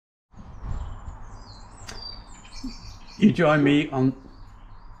You join me on,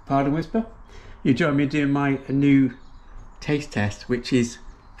 pardon whisper, you join me doing my new taste test, which is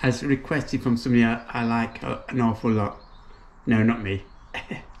as requested from somebody I like an awful lot. No, not me.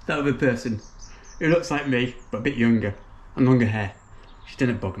 That other person who looks like me but a bit younger and longer hair. She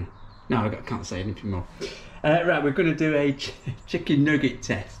didn't bug me. No, I can't say anything more. Right, we're going to do a chicken nugget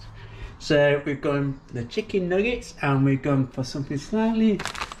test. So we've gone the chicken nuggets and we've gone for something slightly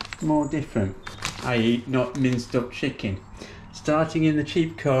more different, i.e. not minced up chicken. Starting in the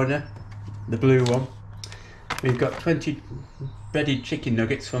cheap corner, the blue one, we've got 20 breaded chicken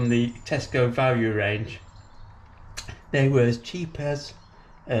nuggets from the Tesco value range. They were as cheap as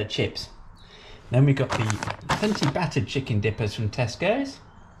chips. Then we got the 20 battered chicken dippers from Tesco's.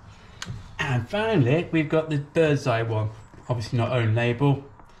 And finally, we've got the bird's eye one. Obviously not own label.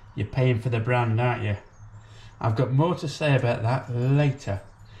 You're paying for the brand, aren't you? I've got more to say about that later.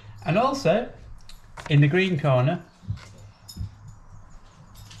 And also, in the green corner,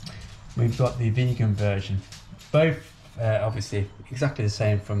 we've got the vegan version. Both, obviously, exactly the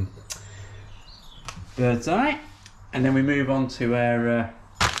same from bird's eye. And then we move on to our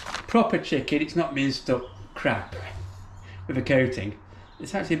proper chicken. It's not minced up crap with a coating.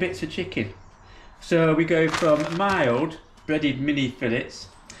 It's actually bits of chicken. So we go from mild breaded mini fillets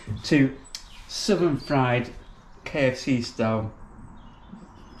to southern fried KFC style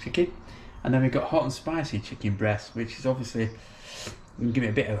chicken, and then we've got hot and spicy chicken breast, which is obviously give it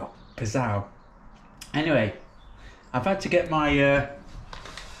a bit of pizzazz. Anyway, I've had to get my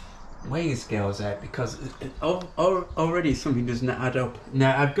weighing scales out because already something doesn't add up.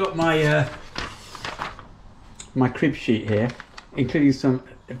 Now I've got my my crib sheet here, including some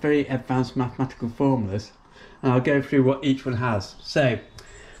very advanced mathematical formulas, and I'll go through what each one has. So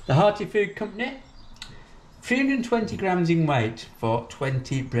the Hearty Food Company, 320 grams in weight for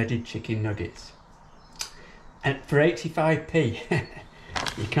 20 breaded chicken nuggets, and for 85p.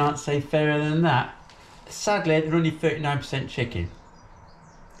 You can't say fairer than that. Sadly, they're only 39% chicken.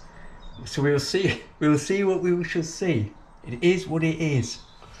 So we'll see what we shall see. It is what it is,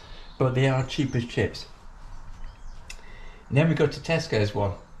 but they are cheap as chips. And then we go to Tesco's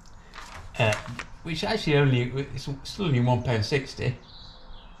one, which actually it's still only £1.60.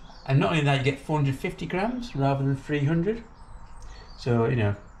 And not only that, you get 450 grams rather than 300. So, you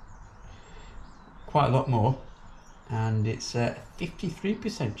know, quite a lot more. And it's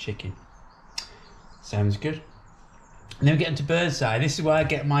 53% chicken. Sounds good. And then we get into bird's eye. This is where I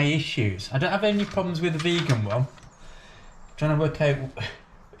get my issues. I don't have any problems with the vegan one. I'm trying to work out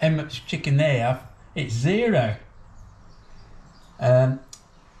how much chicken they have. It's 0. But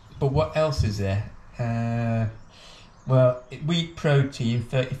what else is there? Well, wheat protein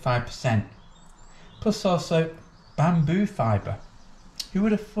 35%, plus also bamboo fibre. Who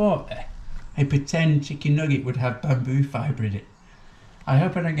would have thought a pretend chicken nugget would have bamboo fibre in it? I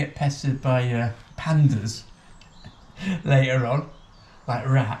hope I don't get pestered by pandas later on, like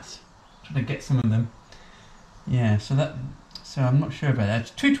rats. I'm trying to get some of them. Yeah, so I'm not sure about that.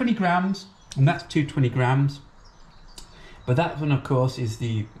 It's 220 grams, and that's 220 grams. But that one, of course, is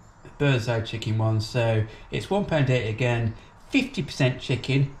the bird's eye chicken one, so it's £1.80 again, 50%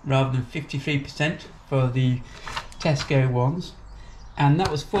 chicken rather than 53% for the Tesco ones, and that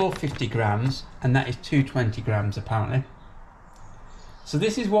was 450 grams, and that is 220 grams apparently. So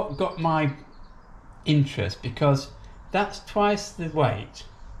this is what got my interest, because that's twice the weight.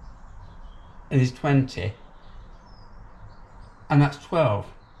 It is 20, and that's 12.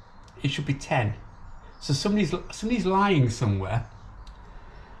 It should be 10. So somebody's lying somewhere.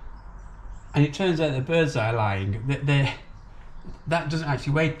 And it turns out the bird's eye lying. That doesn't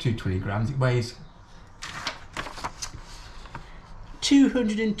actually weigh 220 grams. It weighs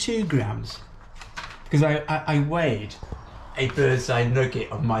 202 grams. Because I weighed a bird's eye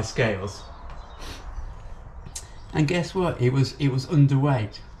nugget on my scales. And guess what? It was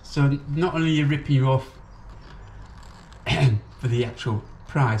underweight. So not only are you ripping you off for the actual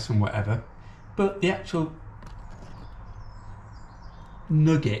price and whatever, but the actual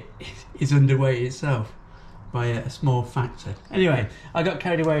nugget is underweight itself by a small factor. Anyway, I got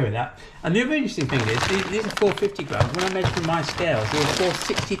carried away with that. And the other interesting thing is, these are 450 grams. When I measured my scales, they were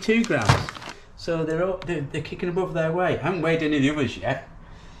 462 grams. So they're kicking above their weight. I haven't weighed any of the others yet.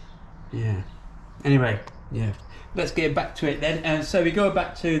 Yeah. Anyway, yeah. Let's get back to it then. And so we go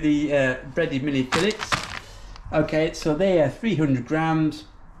back to the breaded mini fillets. Okay, so they are 300 grams.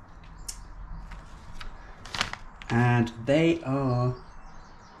 And they are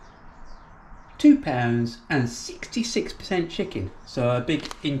 £2 and 66% chicken, so a big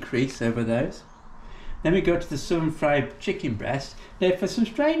increase over those. Then we go to the sun fried chicken breast. Now, for some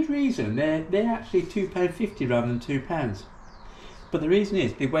strange reason, they're actually £2.50 rather than £2. But the reason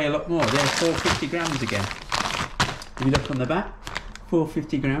is they weigh a lot more. They're 450 grams again. If you look on the back,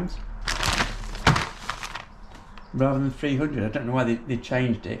 450 grams rather than 300. I don't know why they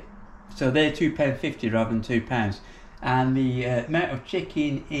changed it. So they're £2.50 rather than £2. And the amount of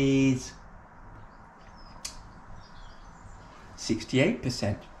chicken is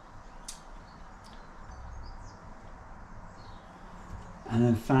 68%. And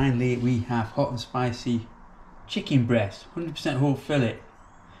then finally we have hot and spicy chicken breast, 100% whole fillet.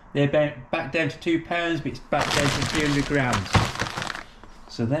 They're back down to £2, but it's back down to 300 grams.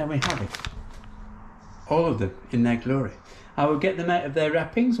 So there we have it. All of them in their glory. I will get them out of their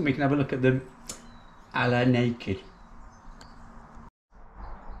wrappings and we can have a look at them a la naked.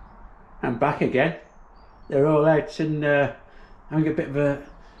 I'm back again. They're all out and having a bit of a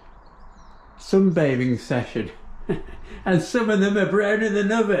sunbathing session. And some of them are browner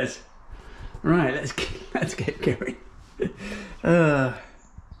than others. Right, let's get going.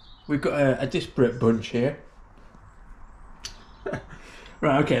 We've got a disparate bunch here.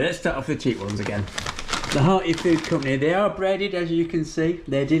 Right, okay, let's start off the cheap ones again. The Hearty Food Company, they are breaded, as you can see.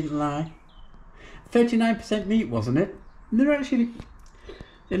 They didn't lie. 39% meat, wasn't it? They're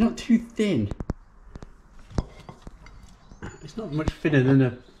not too thin. It's not much thinner than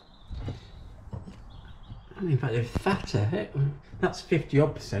a... In fact, they're fatter. That's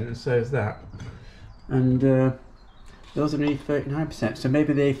 50% and so is that. And those are only 39%. So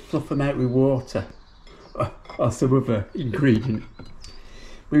maybe they fluff them out with water or some other ingredient.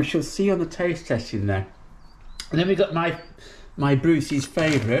 We shall see on the taste testing now. And then we got my Brucey's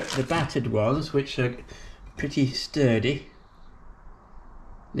favourite, the battered ones, which are pretty sturdy.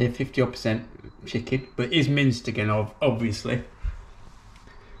 They're 50% chicken, but it is minced again, obviously.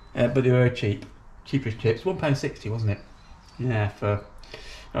 But they were cheap. Cheapest chips, £1.60, wasn't it? Yeah, for...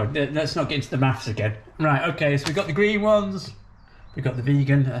 Oh, let's not get into the maths again. Right, okay, so we've got the green ones. We've got the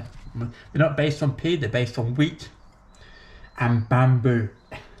vegan. They're not based on pea, they're based on wheat and bamboo.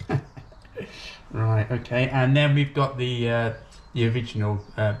 Right, okay, and then we've got the original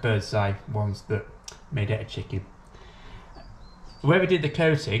bird's eye ones that made out of chicken. Where we did the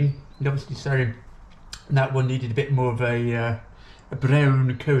coating, obviously sorry, that one needed a bit more of a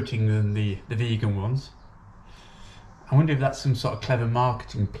brown coating than the vegan ones. I wonder if that's some sort of clever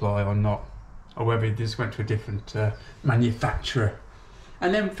marketing ploy or not, or whether this went to a different manufacturer.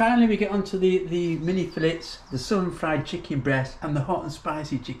 And then finally we get onto the mini fillets, the sun fried chicken breast and the hot and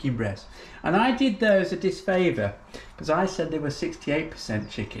spicy chicken breast. And I did those a disfavour because I said they were 68%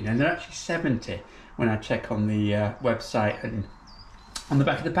 chicken and they're actually 70 when I check on the website and on the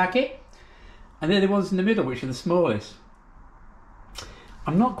back of the packet. And they're the ones in the middle, which are the smallest.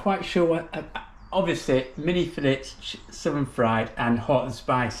 I'm not quite sure what, obviously mini fillets, southern fried and hot and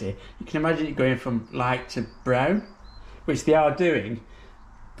spicy. You can imagine it going from light to brown, which they are doing.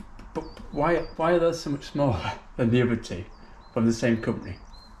 But why are those so much smaller than the other two from the same company?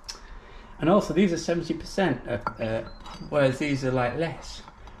 And also these are 70%, whereas these are like less.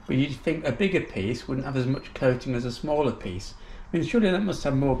 But you'd think a bigger piece wouldn't have as much coating as a smaller piece. I mean, surely that must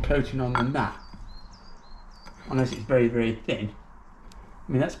have more coating on than that. Unless it's very, very thin.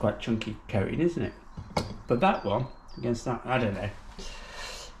 I mean, that's quite chunky coating, isn't it? But that one, against that, I don't know.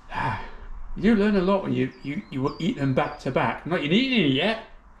 You do learn a lot when you eat them back to back. Not you've eaten it yet.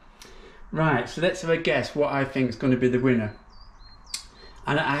 Right, so let's have a guess what I think is going to be the winner.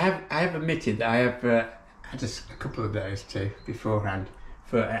 And I have admitted that I have had just a couple of those too beforehand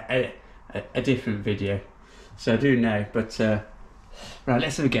for a different video. So I do know, but right,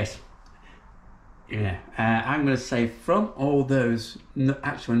 let's have a guess. Yeah, I'm going to say from all those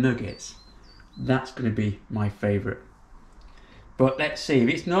actual nuggets, that's going to be my favourite. But let's see, if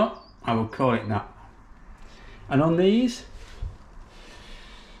it's not, I will call it that. And on these,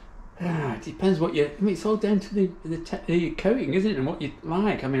 it depends what you... I mean, it's all down to the coating, isn't it? And what you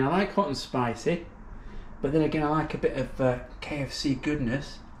like. I mean, I like hot and spicy, but then again, I like a bit of KFC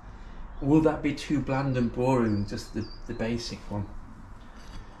goodness. Will that be too bland and boring, just the basic one?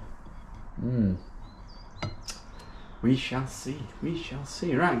 We shall see. We shall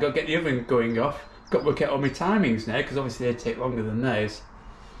see. Right, got to get the oven going off. Got to work out all my timings now, because obviously they take longer than those.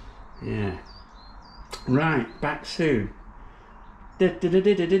 Yeah. Right, back soon.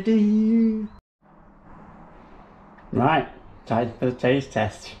 Right, time for the taste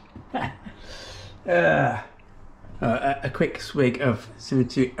test. A quick swig of something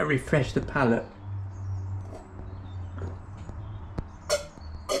to refresh the palate.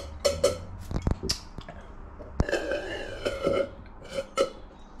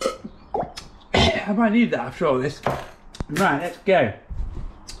 I'm might need that after all this. Right, let's go.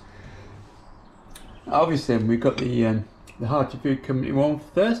 Obviously, we've got the Hearty Food Company one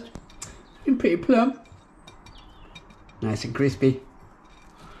first. Looking pretty plump. Nice and crispy.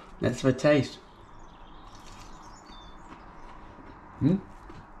 Let's have a taste.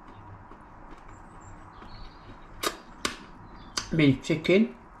 Beef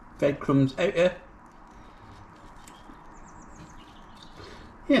chicken, breadcrumbs out here.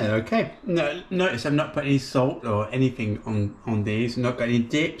 Yeah, they're okay. No, notice I've not put any salt or anything on these. I've not got any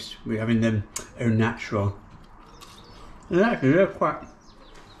dips. We're having them au natural. And actually, they're quite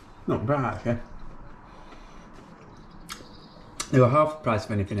not bad actually. They were half the price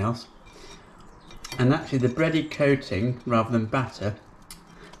of anything else. And actually, the breaded coating rather than batter,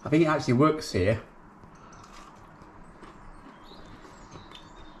 I think it actually works here.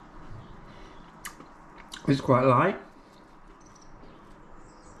 It's quite light.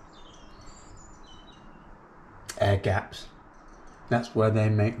 Air gaps. That's where they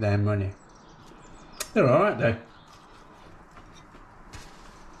make their money. They're alright though.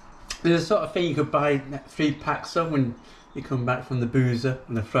 There's the sort of thing you could buy 3 packs of when you come back from the boozer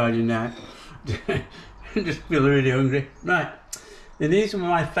on a Friday night. Just feel really hungry. Right. And these were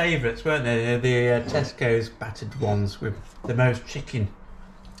my favourites, weren't they? They're the Tesco's battered ones with the most chicken.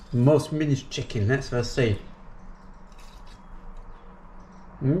 Most minced chicken. Let's first see.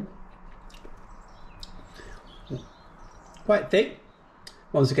 Quite thick.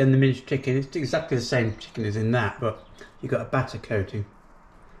 Once again, the minced chicken. It's exactly the same chicken as in that, but you've got a batter coating.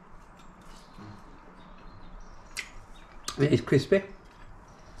 It is crispy.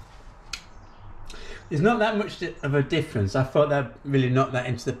 There's not that much of a difference. I thought that really knocked that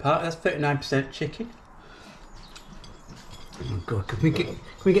into the park. That's 39% chicken. Oh God, can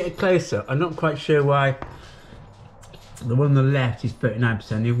we get a closer? I'm not quite sure why the one on the left is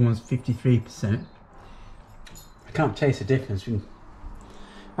 39%, the other one's 53%. I can't taste the difference.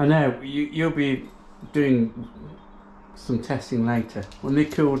 I know, you'll be doing some testing later. When they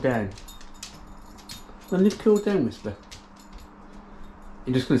cool down. When they cool down, Whisper.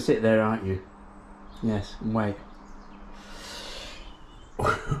 You're just going to sit there, aren't you? Yes, and wait.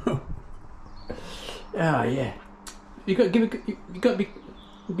 Oh yeah. You got to give a good.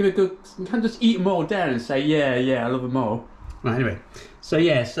 You can't just eat them all down and say yeah, I love them all. Right, anyway. So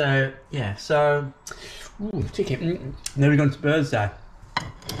chicken. Then we're going to bird's eye.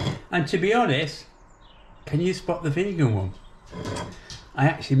 And to be honest, can you spot the vegan one? I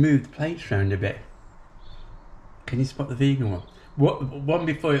actually moved the plates around a bit. Can you spot the vegan one? One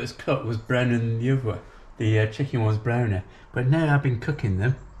before it was cut was browner than the other. The chicken one was browner. But now I've been cooking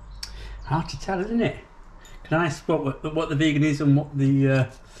them. Hard to tell, isn't it? Can I spot what the vegan is and what the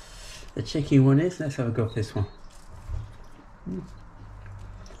chicken one is? Let's have a go at this one.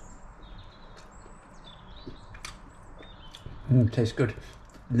 Tastes good.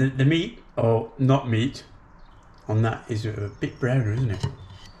 The meat, or not meat, on that is a bit browner, isn't it?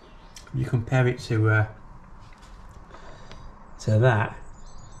 You compare it to that.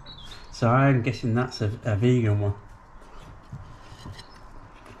 So I'm guessing that's a vegan one.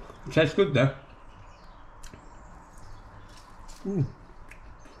 It tastes good though. It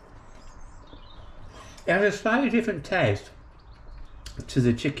has a slightly different taste to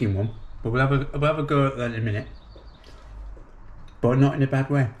the chicken one, but we'll have a go at that in a minute. But not in a bad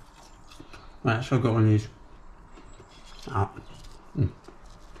way. Right, so I've got one of these.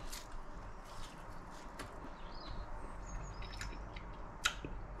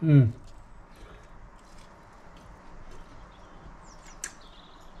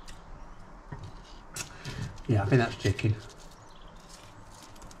 Yeah, I think that's chicken.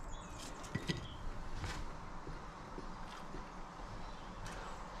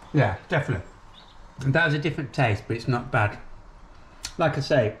 Yeah, definitely. That has a different taste, but it's not bad. Like I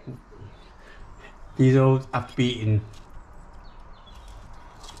say, these all have to be eaten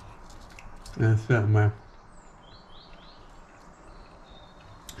in a certain way.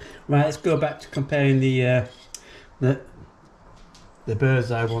 Right, let's go back to comparing the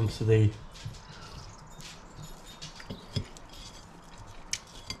bird's eye one to the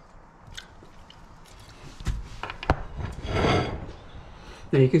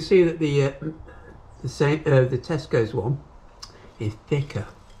now you can see that the Tesco's one is thicker.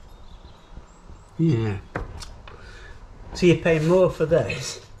 Yeah. So you pay more for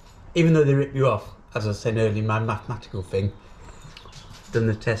those, even though they rip you off, as I said earlier, my mathematical thing, than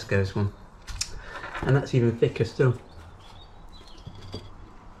the Tesco's one. And that's even thicker still.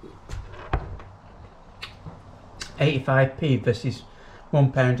 £85p versus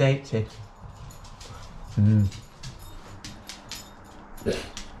 £1.80.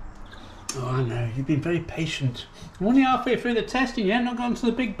 Oh, I know, you've been very patient. I'm only halfway through the testing yet, not gone to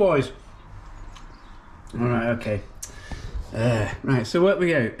the big boys. Alright, okay. Right, so where we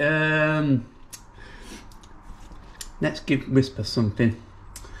go? Let's give Whisper something.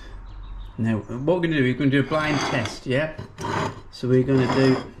 Now, what we're going to do, we're going to do a blind test, yeah? So we're going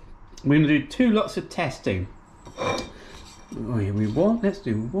to do 2 lots of testing. Oh, yeah, let's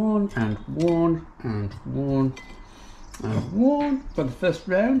do 1 and 1 and 1 and 1 for the first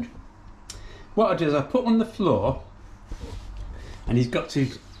round. What I'll do is I'll put on the floor and he's got to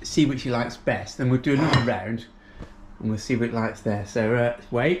see which he likes best. Then we'll do another round and we'll see what he likes there. So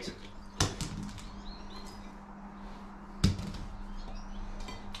wait.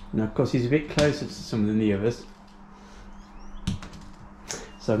 Now of course he's a bit closer to some than the others.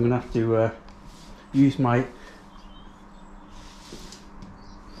 So I'm going to have to use my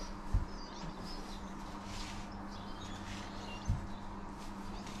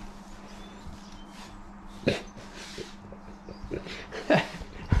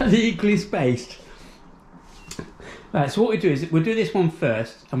equally spaced. Right, so what we do is we'll do this one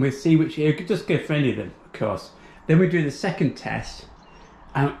first and we'll see which, you could just go for any of them of course. Then we do the second test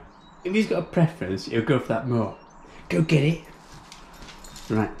and if he's got a preference he'll go for that more. Go get it.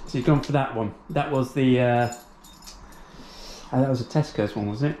 Right, so he's gone for that one. That was the that was a Tesco's one,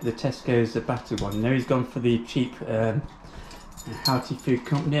 wasn't it? The Tesco's battered one. Now he's gone for the cheap healthy food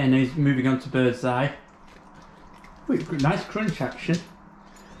company and now he's moving on to Bird's Eye. Ooh, nice crunch action.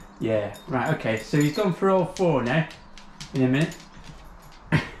 Yeah, right, okay, so he's gone for all 4 now. In a minute.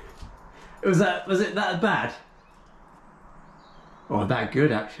 was it that bad? Oh, that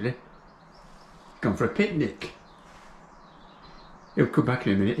good actually. Gone for a picnic. He'll come back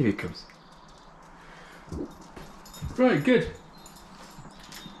in a minute, here he comes. Right, good.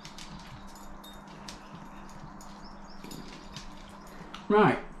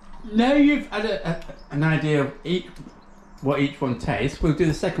 Right, now you've had an idea of what each one tastes, we'll do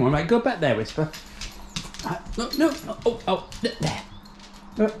the second one. Right, go back there, Whisper. No,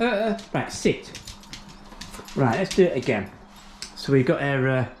 there. Right, sit. Right, let's do it again. So we got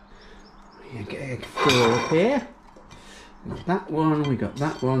our 4 up here. That one, we got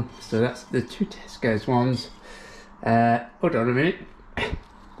that one. So that's the 2 Tesco's ones. Hold on a minute.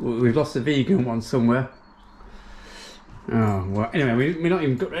 We've lost the vegan one somewhere. Oh, well, anyway, we're not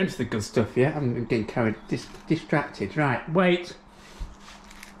even got around to the good stuff yet. I'm getting carried, distracted. Right, wait.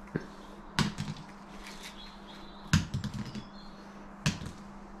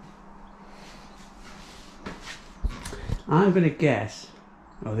 I'm going to guess.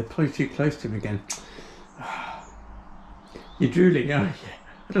 Oh, they're probably too close to him again. You're drooling, aren't you?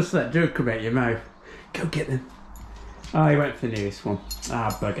 I just let that drool come out your mouth. Go get them. Oh, he went for the nearest one. Ah,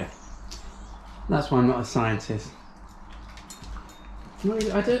 bugger. That's why I'm not a scientist. No,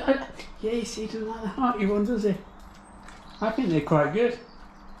 I don't. Yeah, you see, he doesn't like the hearty ones, does he? I think they're quite good.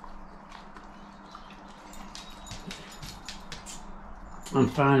 I'm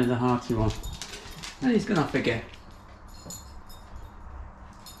finding the hearty one. And he's gonna forget.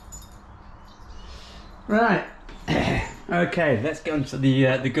 Right. Okay, let's get on to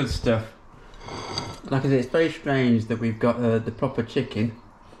the good stuff. Like I said, it's very strange that we've got the proper chicken,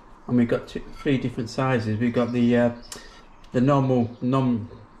 and we've got 3 different sizes. We've got the normal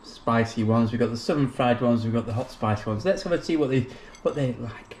non-spicy ones, we've got the southern fried ones, we've got the hot spicy ones. Let's have a see what they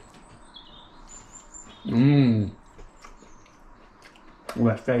like. Mmm. Oh,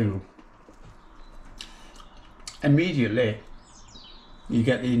 that's very good. Immediately you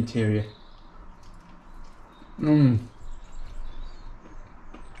get the interior. Mmm.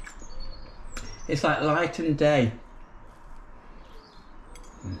 It's like light and day.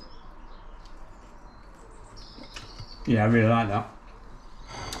 Yeah, I really like that.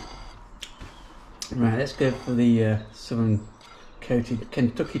 Right, let's go for the southern coated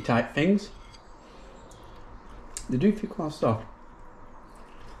Kentucky type things. They do feel quite soft.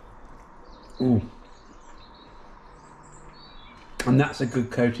 Ooh. And that's a good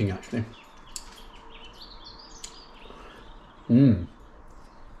coating actually. Mmm.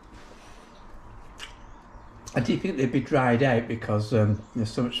 I do think they'd be dried out because they're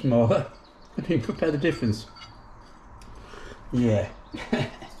so much smaller. I think compare the difference. Yeah. Yeah,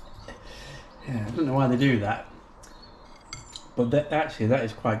 I don't know why they do that. But actually that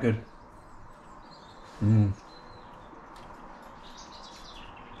is quite good. Mmm.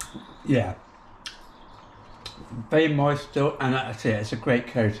 Yeah. Very moist still, and actually it's a great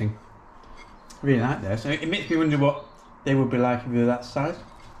coating. I really like that. So it makes me wonder what they would be like if they were that size.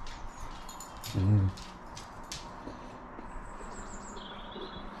 Mmm.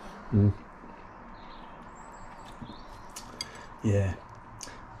 Mm. Yeah.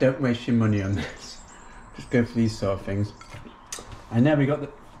 don't waste your money on this. Just go for these sort of things. And now we got the...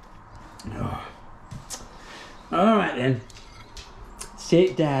 Oh. Alright then.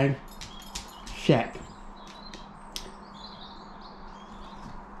 Sit down. Check.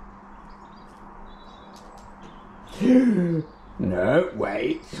 No,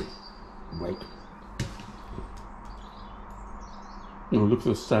 wait. Wait. Oh, look at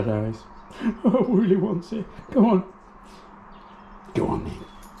those sad eyes. Oh, I really want it. Go on. Go on then.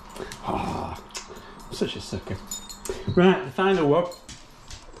 Ah, I'm such a sucker. Right, the final one.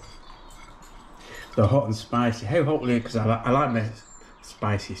 The hot and spicy. How hotly? Because I like my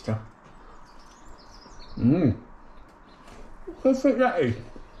spicy stuff. Mmm. How thick that is.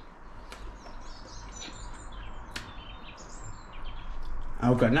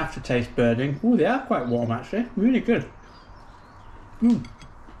 I've got an aftertaste burning. Oh, they are quite warm actually. Really good. Mmm.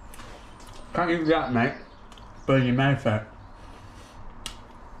 Can't use that, mate. Burn your mouth out.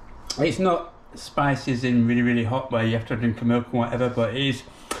 It's not spicy as in really, really hot where you have to drink a milk or whatever, but it's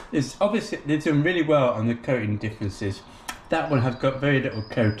obviously they've done really well on the coating differences. That one has got very little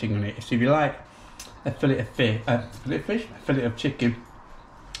coating on it. So if you like a fillet of fish, a fillet of chicken,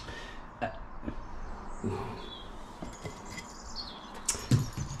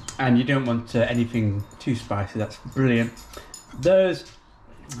 and you don't want anything too spicy, that's brilliant. Those,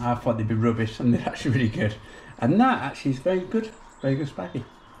 I thought they'd be rubbish, and they're actually really good. And that actually is very good spicy.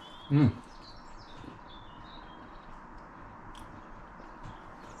 Mm.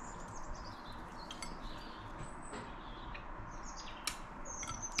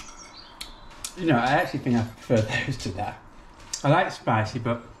 You know, I actually think I prefer those to that. I like spicy,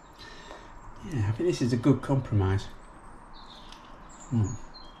 but yeah, I think this is a good compromise. Mm.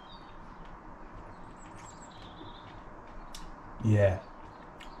 Yeah.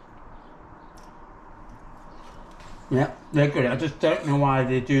 Yeah, they're good. I just don't know why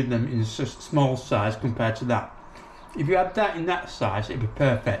they do them in such small size compared to that. If you had that in that size, it'd be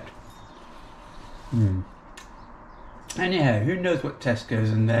perfect. Mm. Anyhow, who knows what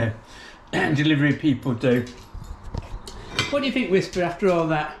Tesco's and their delivery people do. What do you think, Whisper, after all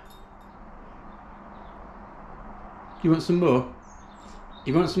that? You want some more?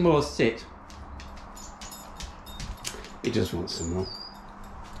 You want some more? Sit. He just wants some more.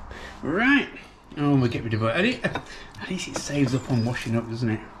 Right. Oh, we'll get rid of it. At least it saves up on washing up, doesn't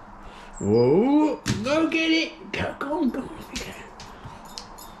it? Whoa! Go get it! Go on, go on.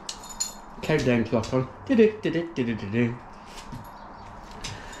 Countdown clock on. Do-do-do-do-do-do-do.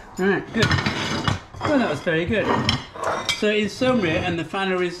 Right, good. Well, that was very good. So in summary, and the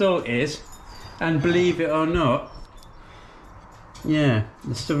final result is, and believe it or not, yeah,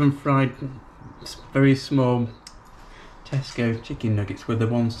 the southern fried, very small Tesco chicken nuggets were the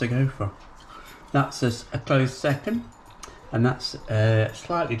ones to go for. That's a close second, and that's a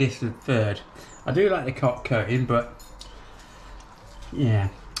slightly distant third. I do like the hot coating, but yeah,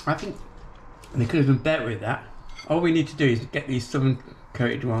 I think they could have done better with that. All we need to do is get these southern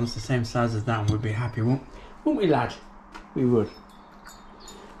coated ones the same size as that, and we'd be happy, won't we, lad? We would.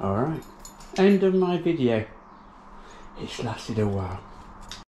 Alright, end of my video. It's lasted a while.